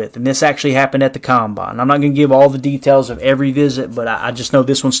met with, and this actually happened at the Combine. I'm not going to give all the details of every visit, but I just know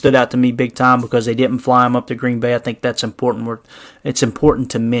this one stood out to me big time because they didn't fly him up to Green Bay. I think that's important. It's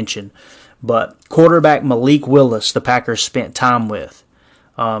important to mention. But quarterback Malik Willis, the Packers spent time with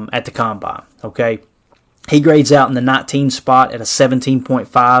at the Combine. Okay, he grades out in the 19 spot at a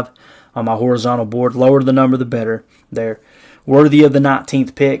 17.5 on my horizontal board. Lower the number, the better. There, worthy of the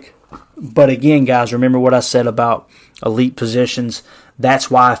 19th pick. But again, guys, remember what I said about elite positions. That's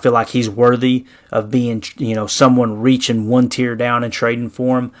why I feel like he's worthy of being, someone reaching one tier down and trading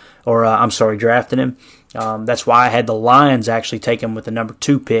for him, or drafting him. That's why I had the Lions actually take him with the number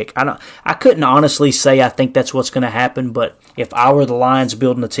 2 pick. I couldn't honestly say I think that's what's going to happen, but if I were the Lions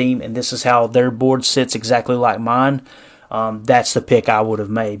building a team and this is how their board sits exactly like mine, that's the pick I would have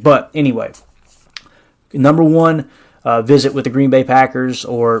made. But anyway, number 1, visit with the Green Bay Packers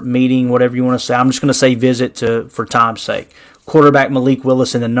or meeting, whatever you want to say. I'm just going to say visit for time's sake. Quarterback Malik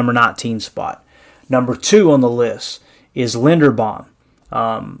Willis in the number 19 spot. Number 2 on the list is Linderbaum.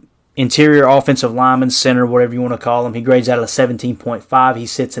 Interior offensive lineman, center, whatever you want to call him. He grades out of a 17.5. He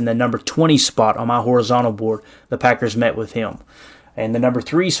sits in the number 20 spot on my horizontal board. The Packers met with him. And the number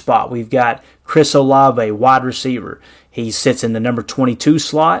 3 spot, we've got Chris Olave, wide receiver. He sits in the number 22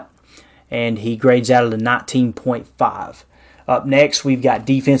 slot, and he grades out of the 19.5. Up next, we've got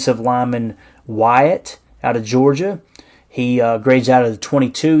defensive lineman Wyatt out of Georgia. He grades out of the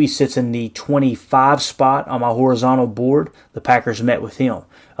 22. He sits in the 25 spot on my horizontal board. The Packers met with him.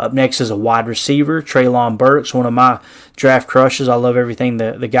 Up next is a wide receiver, Treylon Burks, one of my draft crushes. I love everything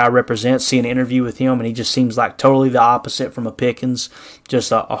the guy represents. See an interview with him, and he just seems like totally the opposite from a Pickens.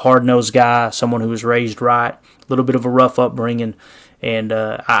 Just a hard-nosed guy, someone who was raised right, a little bit of a rough upbringing. And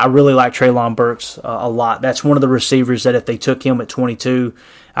I really like Treylon Burks a lot. That's one of the receivers that if they took him at 22,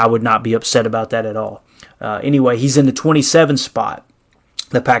 I would not be upset about that at all. Anyway, he's in the 27 spot.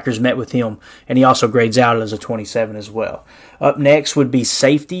 The Packers met with him, and he also grades out as a 27 as well. Up next would be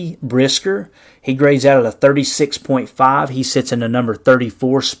safety Brisker. He grades out at a 36.5. He sits in the number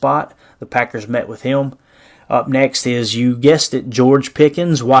 34 spot. The Packers met with him. Up next is, you guessed it, George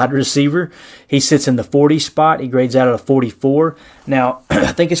Pickens, wide receiver. He sits in the 40 spot. He grades out at a 44. Now,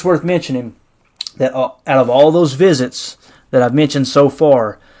 I think it's worth mentioning that out of all those visits that I've mentioned so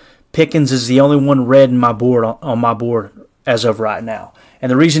far, Pickens is the only one red in my board on my board as of right now. And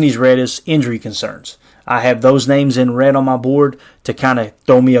the reason he's red is injury concerns. I have those names in red on my board to kind of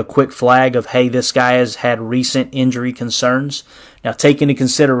throw me a quick flag of, hey, this guy has had recent injury concerns. Now, take into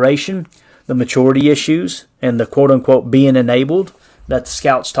consideration the maturity issues and the quote-unquote being enabled that the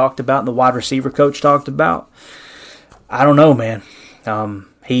scouts talked about and the wide receiver coach talked about. I don't know, man.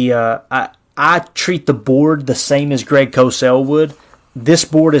 I treat the board the same as Greg Cosell would. This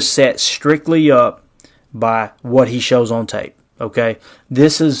board is set strictly up by what he shows on tape. Okay,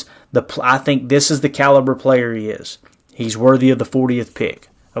 I think this is the caliber player he is. He's worthy of the 40th pick.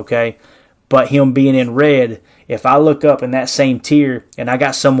 Okay, but him being in red, if I look up in that same tier and I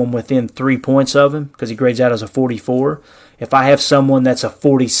got someone within 3 points of him because he grades out as a 44, if I have someone that's a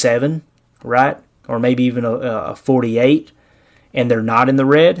 47, right, or maybe even a 48, and they're not in the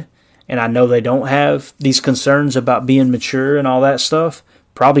red, and I know they don't have these concerns about being mature and all that stuff,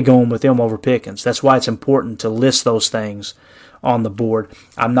 probably going with them over Pickens. That's why it's important to list those things on the board.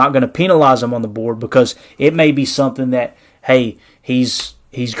 I'm not going to penalize him on the board because it may be something that, hey, he's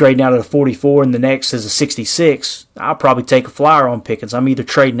grading out at a 44 and the next is a 66. I'll probably take a flyer on Pickens. I'm either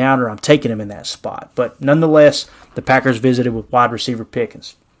trading out or I'm taking him in that spot. But nonetheless, the Packers visited with wide receiver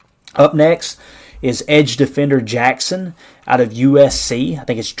Pickens. Up next is edge defender Jackson out of USC. I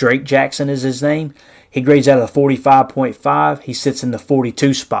think it's Drake Jackson is his name. He grades out at a 45.5. He sits in the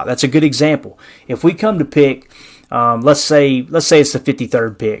 42 spot. That's a good example. If we come to pick, let's say it's the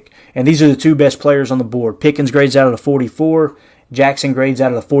 53rd pick, and these are the two best players on the board. Pickens grades out at a 44. Jackson grades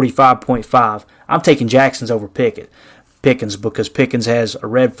out at a 45.5. I'm taking Jackson's over Pickens because Pickens has a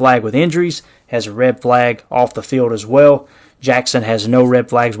red flag with injuries, has a red flag off the field as well. Jackson has no red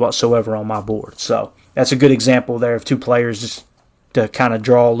flags whatsoever on my board. So that's a good example there of two players just to kind of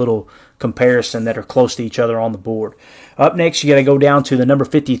draw a little comparison that are close to each other on the board. Up next, you got to go down to the number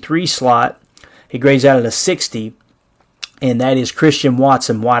 53 slot. He grades out at a 60, and that is Christian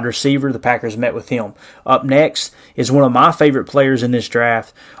Watson, wide receiver. The Packers met with him. Up next is one of my favorite players in this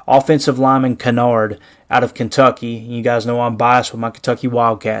draft, offensive lineman Kennard out of Kentucky. You guys know I'm biased with my Kentucky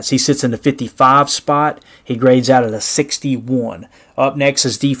Wildcats. He sits in the 55 spot. He grades out at a 61. Up next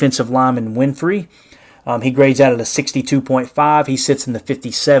is defensive lineman Winfrey. He grades out at a 62.5. He sits in the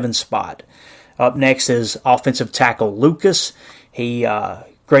 57 spot. Up next is offensive tackle Lucas. He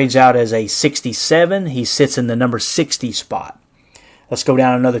grades out as a 67. He sits in the number 60 spot. Let's go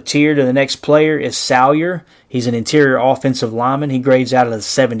down another tier to the next player is Salyer. He's an interior offensive lineman. He grades out at a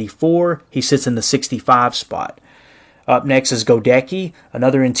 74. He sits in the 65 spot. Up next is Godecki,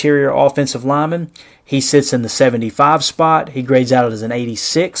 another interior offensive lineman. He sits in the 75 spot. He grades out as an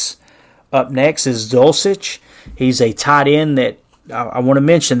 86. Up next is Dulcich. He's a tight end that I want to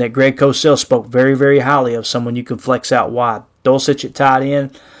mention that Greg Cosell spoke very, very highly of, someone you can flex out wide. Dulcich at tight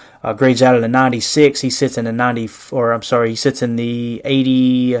end grades out at a 96. He sits in he sits in the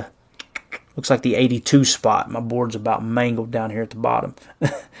 80. Looks like the 82 spot. My board's about mangled down here at the bottom.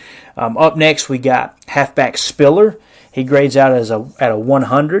 Up next, we got halfback Spiller. He grades out at a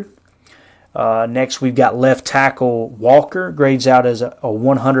 100. Next, we've got left tackle Walker. Grades out as a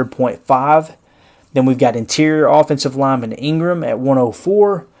 100.5. Then we've got interior offensive lineman Ingram at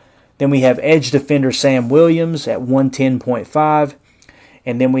 104. Then we have edge defender Sam Williams at 110.5.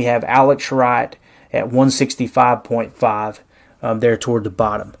 And then we have Alex Wright at 165.5 there toward the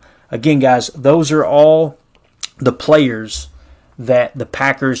bottom. Again, guys, those are all the players that the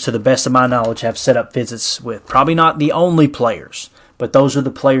Packers, to the best of my knowledge, have set up visits with. Probably not the only players, but those are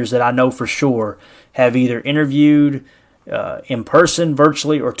the players that I know for sure have either interviewed in person,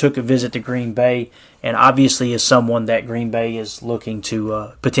 virtually, or took a visit to Green Bay, and obviously is someone that Green Bay is looking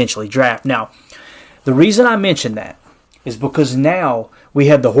to potentially draft. Now, the reason I mention that is because now we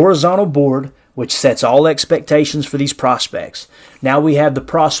have the horizontal board, which sets all expectations for these prospects. Now we have the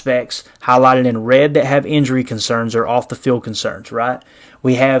prospects highlighted in red that have injury concerns or off-the-field concerns, right?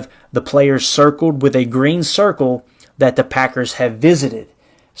 We have the players circled with a green circle that the Packers have visited.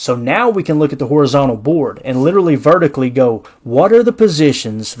 So now we can look at the horizontal board and literally vertically go, what are the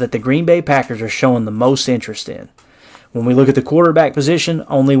positions that the Green Bay Packers are showing the most interest in? When we look at the quarterback position,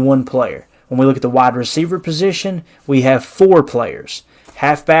 only one player. When we look at the wide receiver position, we have 4 players.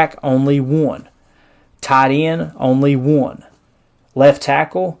 Halfback, only 1. Tight end, only 1. Left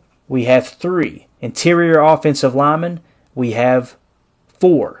tackle, we have 3. Interior offensive lineman, we have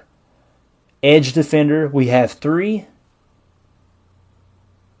 4. Edge defender, we have 3.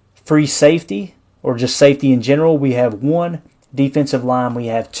 Free safety, or just safety in general, we have 1. Defensive line, we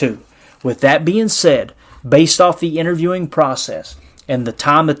have 2. With that being said, based off the interviewing process and the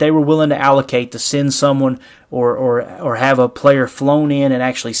time that they were willing to allocate to send someone or have a player flown in and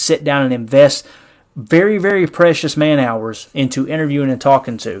actually sit down and invest very, very precious man hours into interviewing and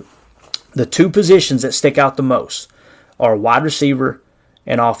talking to, the 2 positions that stick out the most are wide receiver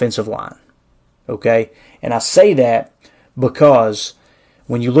and offensive line. Okay? And I say that because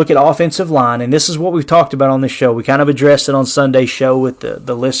when you look at offensive line, and this is what we've talked about on this show, we kind of addressed it on Sunday's show with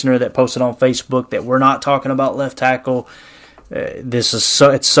the listener that posted on Facebook that we're not talking about left tackle.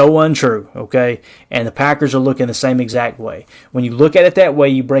 It's so untrue, okay? And the Packers are looking the same exact way. When you look at it that way,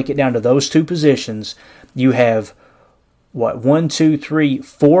 you break it down to those 2 positions. You have,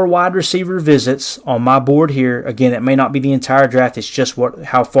 4 wide receiver visits on my board here. Again, it may not be the entire draft. It's just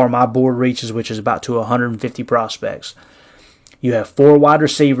how far my board reaches, which is about to 150 prospects. You have 4 wide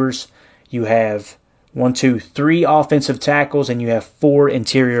receivers. You have 3 offensive tackles, and you have 4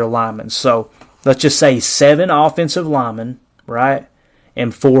 interior linemen. So let's just say 7 offensive linemen, right,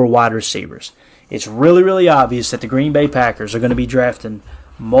 and 4 wide receivers. It's really, really obvious that the Green Bay Packers are going to be drafting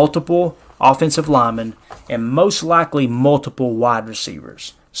multiple offensive linemen and most likely multiple wide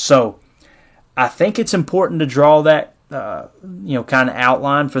receivers. So I think it's important to draw that kind of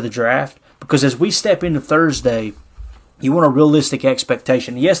outline for the draft, because as we step into Thursday, you want a realistic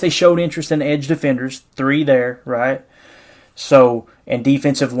expectation. Yes, they showed interest in edge defenders, 3 there, right? So, and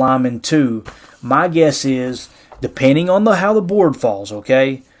defensive linemen 2. My guess is, depending on how the board falls,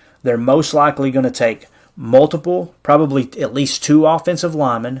 okay, they're most likely going to take multiple, probably at least 2 offensive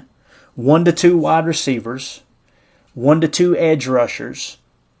linemen, 1 to 2 wide receivers, 1 to 2 edge rushers,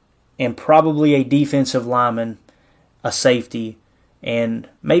 and probably a defensive lineman, a safety, and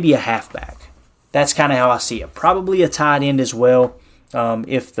maybe a halfback. That's kind of how I see it. Probably a tight end as well,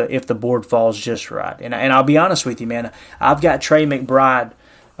 if the board falls just right. And I'll be honest with you, man. I've got Trey McBride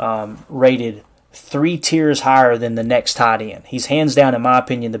rated 3 tiers higher than the next tight end. He's hands down, in my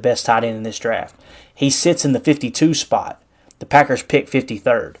opinion, the best tight end in this draft. He sits in the 52 spot. The Packers pick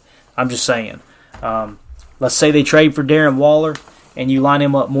 53rd. I'm just saying. Let's say they trade for Darren Waller, and you line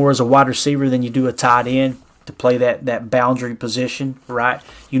him up more as a wide receiver than you do a tight end to play that boundary position, right?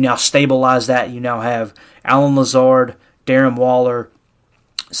 You now stabilize that. You now have Allen Lazard, Darren Waller,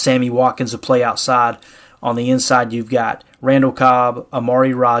 Sammy Watkins to play outside. On the inside, you've got Randall Cobb,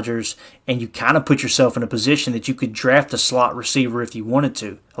 Amari Rodgers, and you kind of put yourself in a position that you could draft a slot receiver if you wanted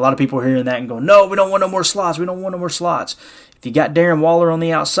to. A lot of people are hearing that and going, no, we don't want no more slots. We don't want no more slots. If you got Darren Waller on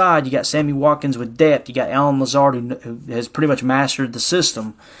the outside, you got Sammy Watkins with depth, you got Allen Lazard who has pretty much mastered the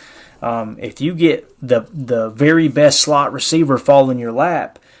system. If you get the very best slot receiver fall in your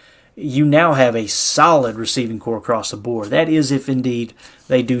lap, you now have a solid receiving core across the board. That is if indeed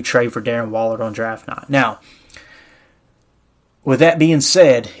they do trade for Darren Waller on draft night. Now, with that being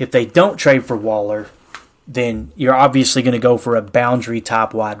said, if they don't trade for Waller, then you're obviously going to go for a boundary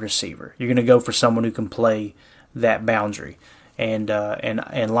type wide receiver. You're going to go for someone who can play that boundary and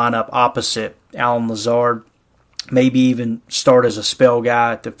line up opposite Allen Lazard. Maybe even start as a spell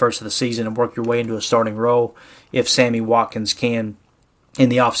guy at the first of the season and work your way into a starting role if Sammy Watkins can, in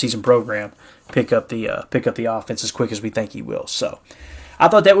the offseason program, pick up the offense as quick as we think he will. So I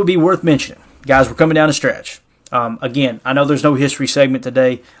thought that would be worth mentioning. Guys, we're coming down the stretch. Again, I know there's no history segment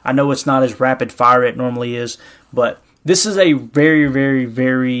today. I know it's not as rapid fire it normally is, but this is a very, very,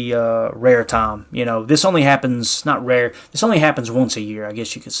 very rare time. This only happens, not rare, this only happens once a year, I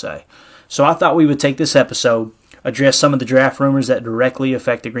guess you could say. So I thought we would take this episode, address some of the draft rumors that directly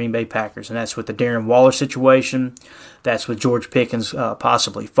affect the Green Bay Packers, and that's with the Darren Waller situation, that's with George Pickens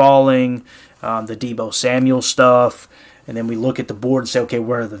possibly falling, the Deebo Samuel stuff, and then we look at the board and say, okay,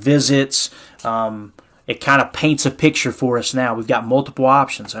 where are the visits? It kind of paints a picture for us now. We've got multiple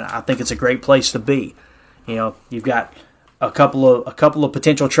options, and I think it's a great place to be. You've got a couple of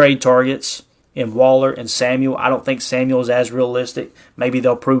potential trade targets in Waller and Samuel. I don't think Samuel is as realistic. Maybe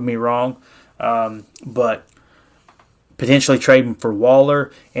they'll prove me wrong. But potentially trade him for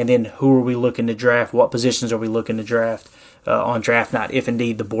Waller. And then who are we looking to draft? What positions are we looking to draft on draft night if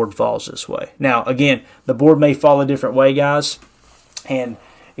indeed the board falls this way? Now, again, the board may fall a different way, guys. And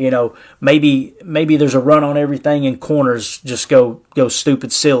maybe there's a run on everything and corners just go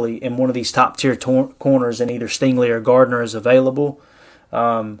stupid silly in one of these top tier corners, and either Stingley or Gardner is available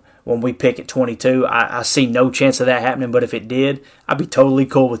when we pick at 22. I see no chance of that happening, but if it did, I'd be totally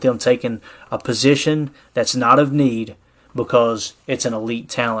cool with them taking a position that's not of need because it's an elite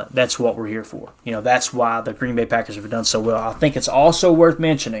talent. That's what we're here for. That's why the Green Bay Packers have done so well. I think it's also worth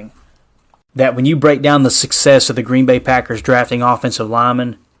mentioning that when you break down the success of the Green Bay Packers drafting offensive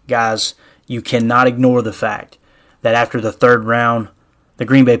linemen, guys, you cannot ignore the fact that after the third round, the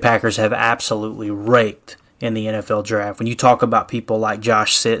Green Bay Packers have absolutely raked in the NFL draft. When you talk about people like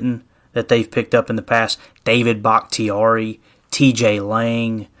Josh Sitton that they've picked up in the past, David Bakhtiari, TJ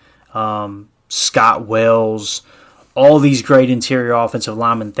Lang, Scott Wells, all these great interior offensive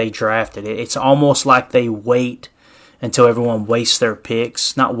linemen they drafted. It's almost like they wait until everyone wastes their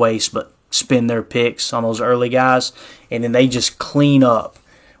picks. Not waste, but spend their picks on those early guys, and then they just clean up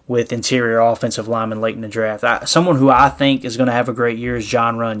with interior offensive linemen late in the draft. Someone who I think is going to have a great year is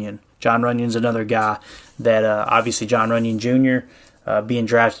Jon Runyan. Jon Runyan's another guy that obviously Jon Runyan Jr. Being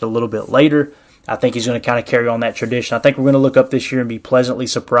drafted a little bit later. I think he's going to kind of carry on that tradition. I think we're going to look up this year and be pleasantly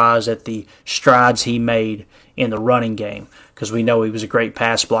surprised at the strides he made in the running game, because we know he was a great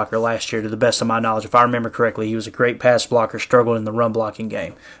pass blocker last year. To the best of my knowledge, if I remember correctly, he was a great pass blocker, struggled in the run blocking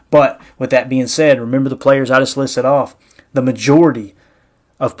game. But with that being said, remember the players I just listed off. The majority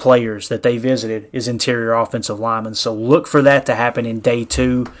of players that they visited is interior offensive linemen. So look for that to happen in day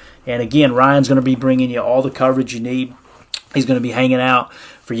 2. And again, Ryan's going to be bringing you all the coverage you need. He's going to be hanging out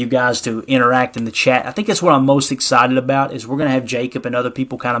for you guys to interact in the chat. I think that's what I'm most excited about, is we're going to have Jacob and other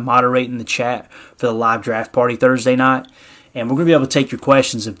people kind of moderating the chat for the live draft party Thursday night. And we're going to be able to take your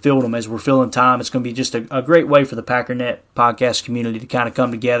questions and field them as we're filling time. It's going to be just a great way for the Packernet podcast community to kind of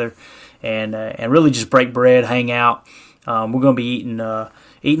come together and really just break bread, hang out. We're going to be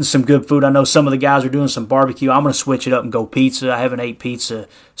eating some good food. I know some of the guys are doing some barbecue. I'm going to switch it up and go pizza. I haven't ate pizza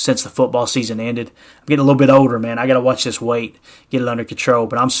since the football season ended. I'm getting a little bit older, man. I got to watch this weight, get it under control.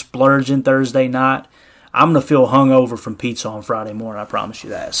 But I'm splurging Thursday night. I'm going to feel hungover from pizza on Friday morning. I promise you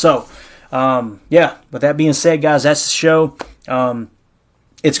that. So, with that being said, guys, that's the show.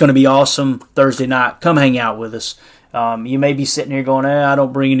 It's going to be awesome Thursday night. Come hang out with us. You may be sitting here going, I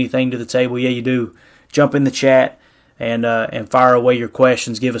don't bring anything to the table. Yeah, you do. Jump in the chat and fire away your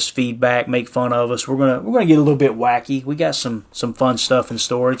questions. Give us feedback. Make fun of us. We're gonna get a little bit wacky. We got some fun stuff in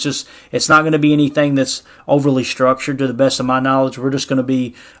store. It's not going to be anything that's overly structured. To the best of my knowledge, we're just going to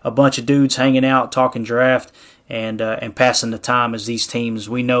be a bunch of dudes hanging out, talking draft, and passing the time, as these teams,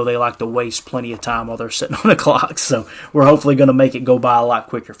 we know they like to waste plenty of time while they're sitting on the clock. So we're hopefully going to make it go by a lot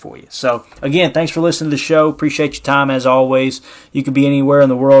quicker for you. So again, thanks for listening to the show. Appreciate your time as always. You could be anywhere in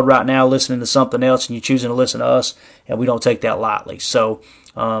the world right now listening to something else, and you're choosing to listen to us, and we don't take that lightly. So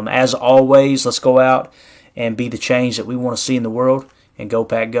as always, let's go out and be the change that we want to see in the world, and go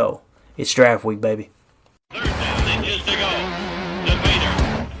Pack go. It's draft week, baby. Third down, inches to go.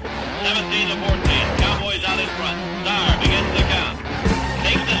 DeVader, 17 to 14. Cowboys out in front. Starr begins the